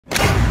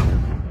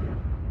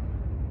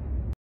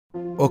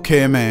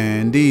Okay,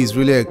 man, this is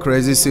really a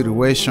crazy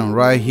situation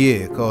right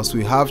here, because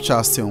we have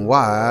Charleston,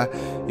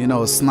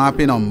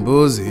 snapping on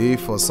Boosie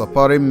for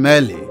supporting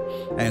Melly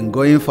and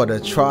going for the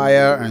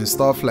trial and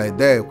stuff like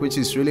that, which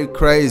is really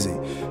crazy.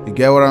 You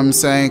get what I'm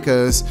saying?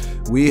 Because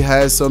we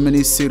had so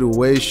many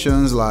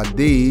situations like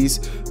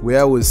these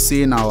where we've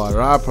seen our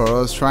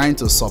rappers trying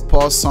to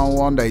support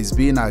someone that is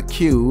being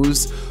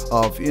accused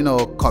of,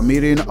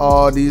 committing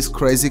all these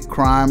crazy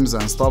crimes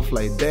and stuff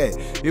like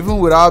that, even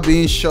without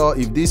being sure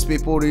if these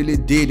people really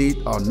did it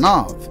or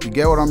not. You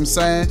get what I'm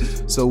saying?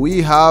 So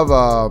we have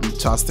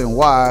Charleston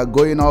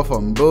going off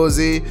on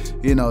Boosie,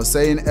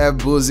 saying F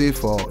Boosie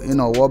for,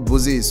 what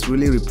Boosie is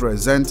really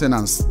representing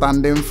and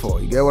standing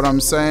for. You get what I'm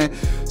saying?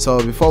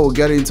 So before we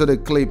get into the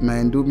clip,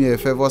 man, do me a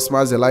favor,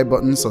 smash the like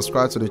button,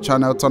 subscribe to the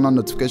channel, turn on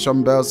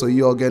notification bell so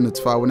you all get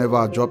notified whenever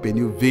I drop a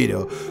new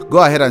video. Go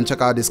ahead and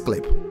check out this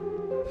clip.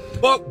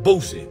 Fuck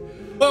Boosie.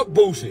 Fuck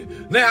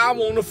Boosie. Now I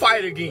want to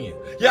fight again.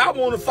 Yeah, I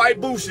want to fight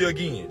Boosie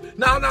again.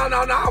 No.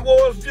 I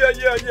want,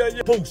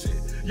 yeah. Boosie.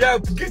 Yeah,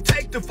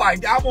 take the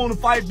fight. I want to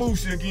fight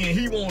Boosie again.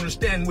 He want to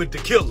stand with the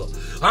killer.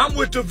 I'm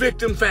with the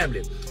victim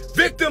family.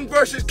 Victim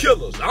versus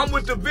killers. I'm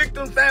with the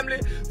victim family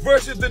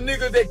versus the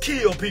niggas that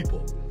kill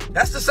people.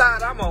 That's the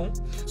side I'm on.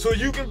 So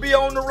you can be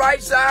on the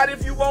right side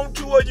if you want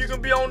to, or you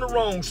can be on the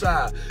wrong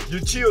side.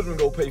 Your children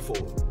go pay for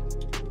it.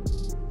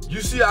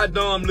 You see how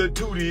dumb little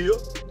Tootie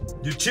is?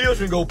 Your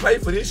children go pay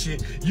for this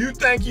shit. You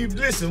think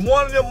listen,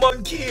 one of them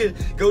young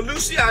kids go, you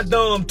see how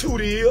dumb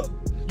Tootie is?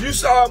 You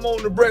saw him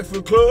on the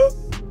Breakfast Club.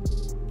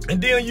 And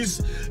then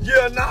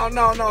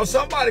no,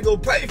 somebody go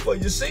pay for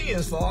your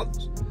sins,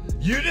 fathers.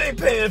 You ain't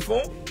paying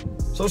for them.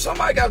 So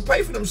somebody got to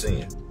pay for them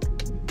sins.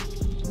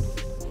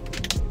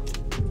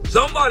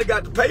 Somebody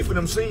got to pay for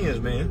them sins,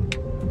 man.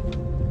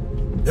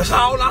 That's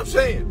all I'm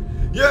saying.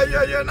 Yeah,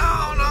 no,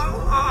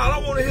 I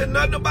don't want to hear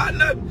nothing about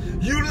nothing.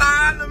 You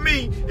lying to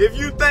me if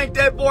you think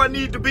that boy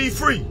need to be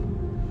free.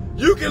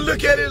 You can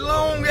look at it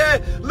long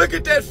ass, look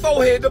at that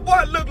forehead. The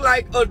boy look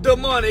like a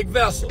demonic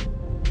vessel.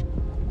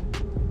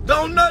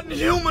 Don't nothing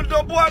human,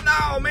 the boy,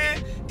 no,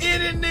 man.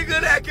 Any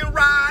nigga that can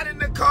ride in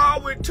the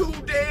car with two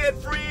dead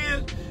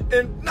friends,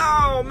 and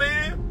no,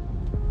 man.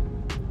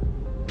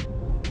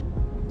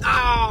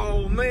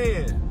 Oh,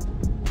 man.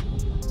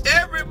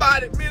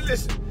 Everybody, man,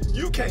 listen.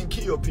 You can't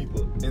kill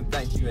people and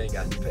think you ain't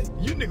got to pay.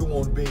 You nigga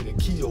want to be able to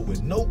kill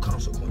with no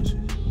consequences.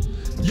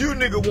 You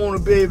nigga want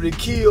to be able to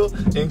kill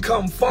and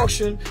come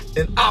function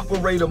and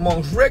operate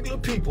amongst regular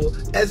people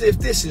as if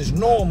this is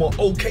normal,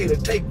 okay to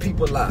take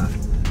people's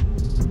lives.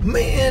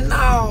 Man,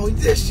 no,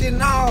 this shit,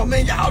 no,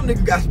 man, y'all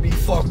nigga got to be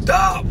fucked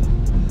up.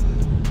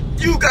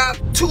 You got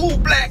two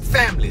black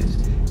families,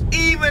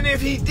 even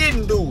if he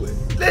didn't do it.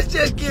 Let's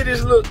just give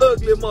this little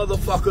ugly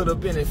motherfucker the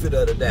benefit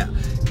of the doubt.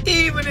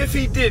 Even if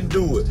he didn't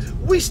do it,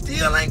 we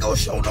still ain't gonna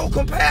show no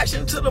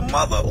compassion to the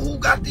mother who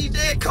got these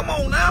dead. Come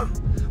on now.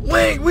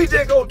 We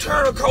just gonna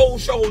turn a cold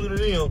shoulder to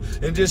them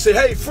and just say,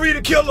 hey, free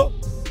the killer.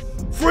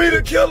 Free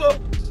the killer.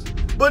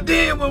 But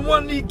then when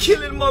one of these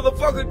killing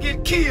motherfuckers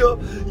get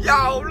killed,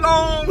 y'all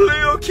long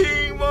live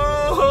King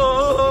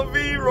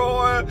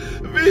V-Roy.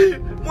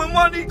 When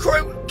one of these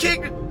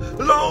kick,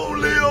 long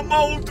live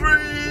Mo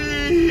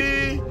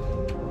 3.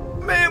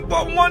 Man,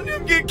 but one of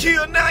them get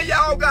killed, now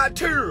y'all got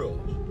tears.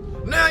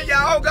 Now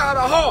y'all got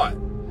a heart.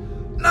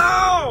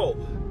 No,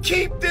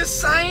 keep this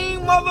same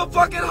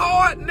motherfucking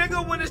heart,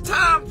 nigga, when it's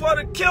time for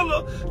the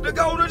killer to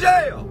go to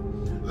jail.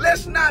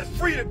 Let's not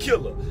free the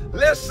killer.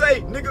 Let's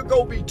say, nigga,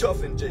 go be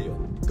tough in jail.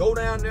 Go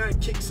down there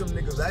and kick some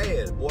niggas'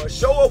 ass, boy.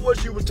 Show us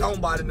what you was talking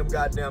about in them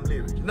goddamn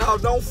lyrics. No,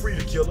 don't free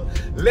the killer.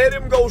 Let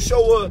him go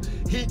show us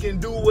he can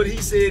do what he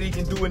said he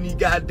can do in these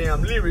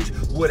goddamn lyrics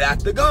without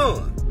the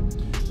gun.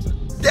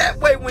 That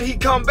way, when he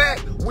come back,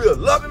 we'll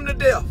love him to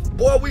death.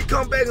 Boy, we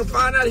come back and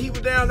find out he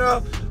was down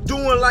there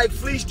doing like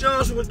Fleece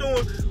Johnson was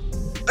doing.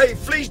 Hey,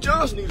 Fleece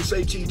Johnson need to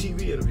say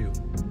TV interview.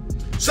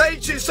 Say,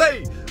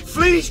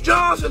 Fleece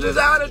Johnson is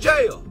out of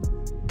jail.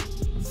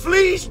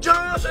 Fleece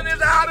Johnson is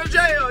out of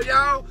jail,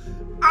 y'all.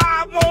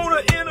 I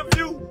want to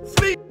interview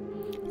Fleece.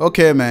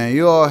 Okay, man,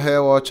 you all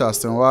heard what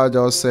Charleston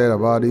just said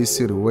about this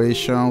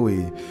situation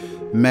with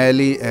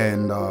Melly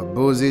and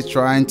Boosie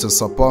trying to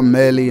support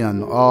Melly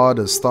and all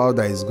the stuff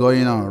that is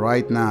going on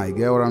right now. You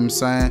get what I'm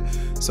saying?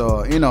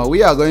 So,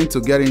 we are going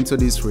to get into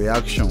this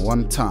reaction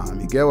one time.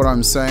 You get what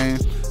I'm saying?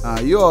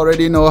 You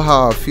already know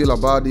how I feel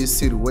about these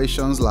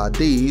situations like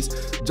these.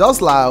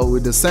 Just like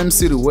with the same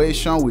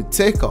situation with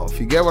Takeoff.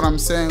 You get what I'm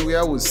saying?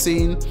 Where we've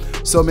seen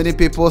so many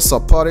people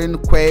supporting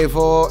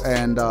Quavo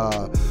and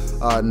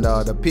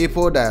the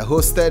people that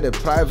hosted a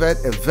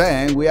private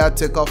event where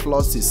Takeoff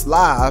lost his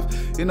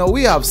life.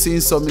 We have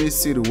seen so many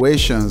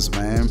situations,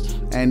 man,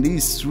 and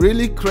these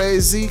really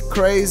crazy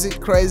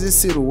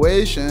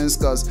situations,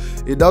 because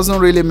it doesn't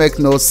really make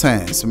no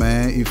sense,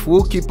 man. If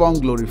we keep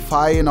on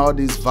glorifying all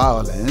this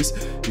violence,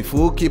 if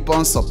we keep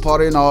on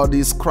supporting all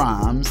these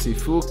crimes,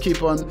 if we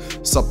keep on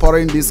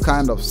supporting this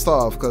kind of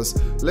stuff, because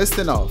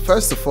listen up,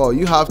 first of all,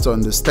 you have to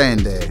understand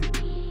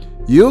that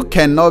You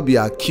cannot be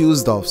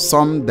accused of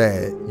some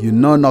that you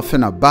know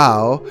nothing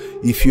about.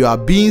 If you are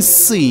being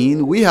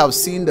seen, we have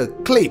seen the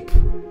clip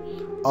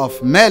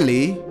of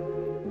Melly,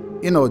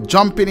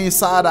 jumping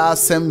inside our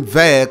same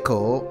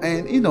vehicle,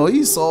 and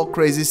he saw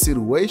crazy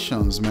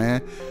situations,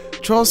 man.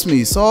 Trust me,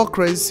 he saw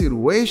crazy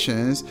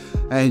situations,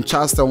 and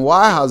Charleston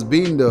Y has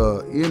been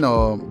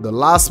the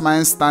last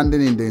man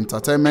standing in the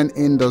entertainment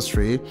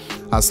industry.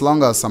 As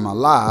long as I'm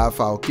alive,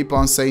 I'll keep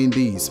on saying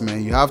this,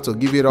 man. You have to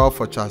give it up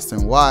for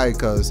Charleston Y,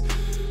 because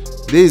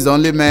this is the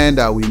only man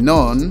that we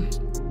known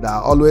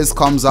that always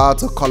comes out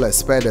to call a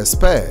spade a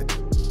spade.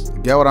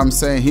 You get what I'm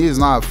saying? He is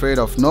not afraid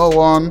of no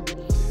one.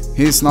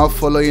 He's not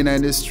following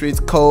any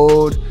street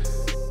code.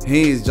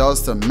 He is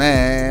just a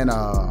man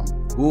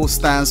who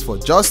stands for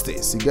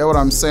justice. You get what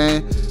I'm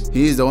saying?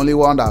 He's the only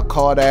one that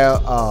called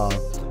out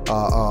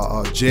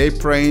J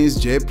Prince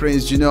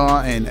Jr.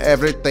 and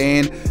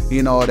everything,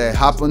 that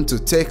happened to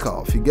take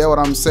off. You get what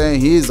I'm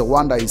saying? He's the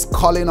one that is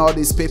calling all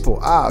these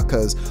people out,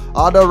 because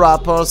other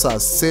rappers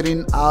are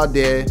sitting out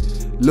there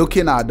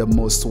looking at the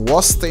most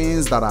worst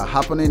things that are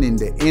happening in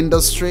the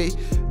industry.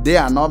 They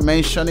are not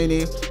mentioning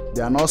it.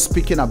 They are not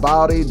speaking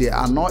about it. They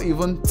are not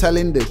even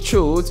telling the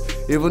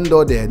truth. Even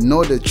though they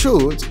know the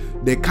truth,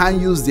 they can't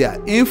use their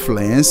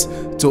influence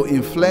to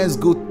influence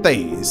good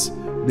things.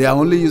 They are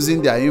only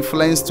using their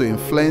influence to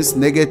influence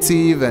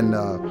negative and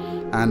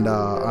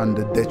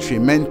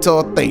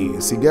detrimental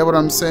things. You get what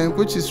I'm saying?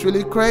 Which is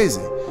really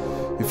crazy.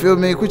 You feel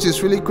me? Which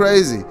is really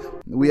crazy.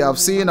 We have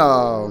seen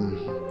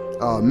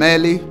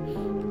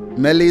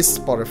Melly's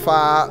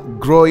Spotify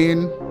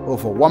growing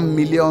over 1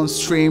 million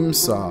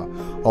streams or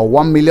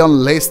 1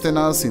 million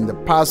listeners in the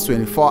past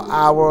 24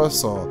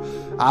 hours, or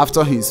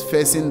after he's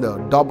facing the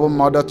double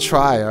murder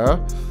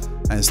trial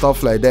and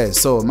stuff like that.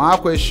 So my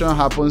question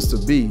happens to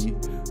be,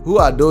 who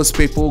are those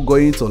people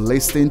going to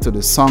listen to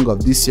the song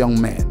of this young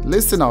man?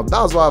 Listen up.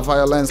 That's why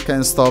violence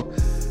can't stop,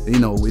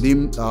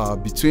 within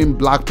between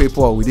black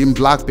people or within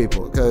black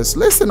people. Because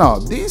listen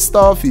up, this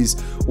stuff is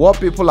what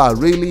people are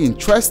really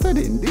interested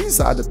in.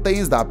 These are the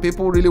things that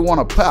people really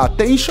want to pay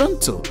attention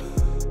to.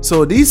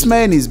 So this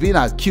man is being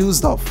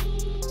accused of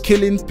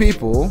killing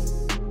people,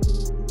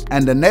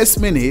 and the next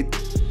minute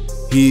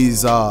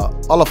he's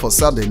all of a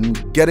sudden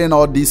getting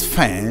all these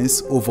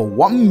fans, over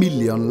 1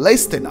 million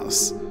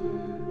listeners,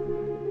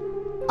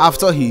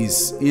 after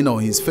he's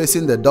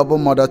facing the double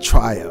murder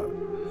trial.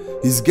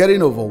 He's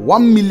getting over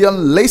 1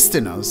 million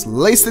listeners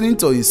listening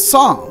to his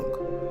song.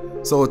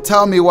 So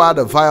tell me why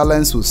the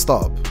violence will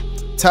stop.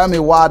 Tell me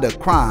why the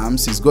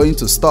crimes is going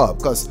to stop.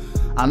 Because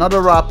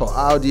another rapper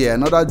out there,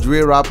 another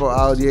drill rapper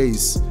out there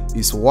is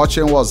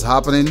watching what's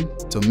happening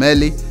to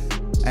Melly,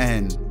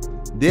 and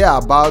they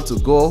are about to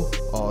go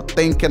or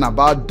thinking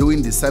about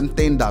doing the same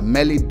thing that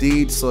Melly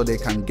did, so they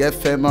can get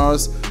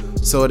famous,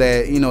 so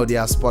that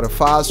their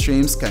Spotify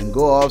streams can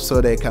go up, so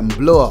they can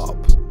blow up.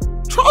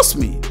 Trust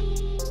me.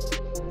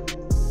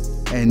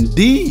 And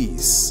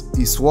this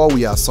is what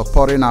we are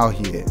supporting out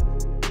here.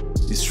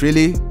 It's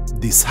really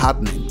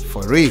disheartening,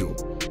 for real.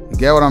 You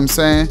get what I'm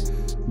saying?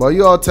 But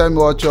you all tell me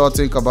what you all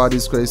think about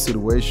this crazy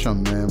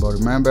situation, man. But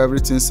remember,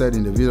 everything said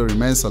in the video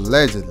remains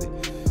allegedly.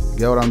 You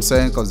get what I'm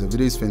saying? Because the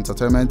video is for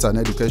entertainment and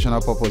educational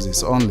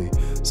purposes only.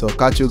 So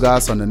catch you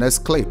guys on the next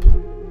clip.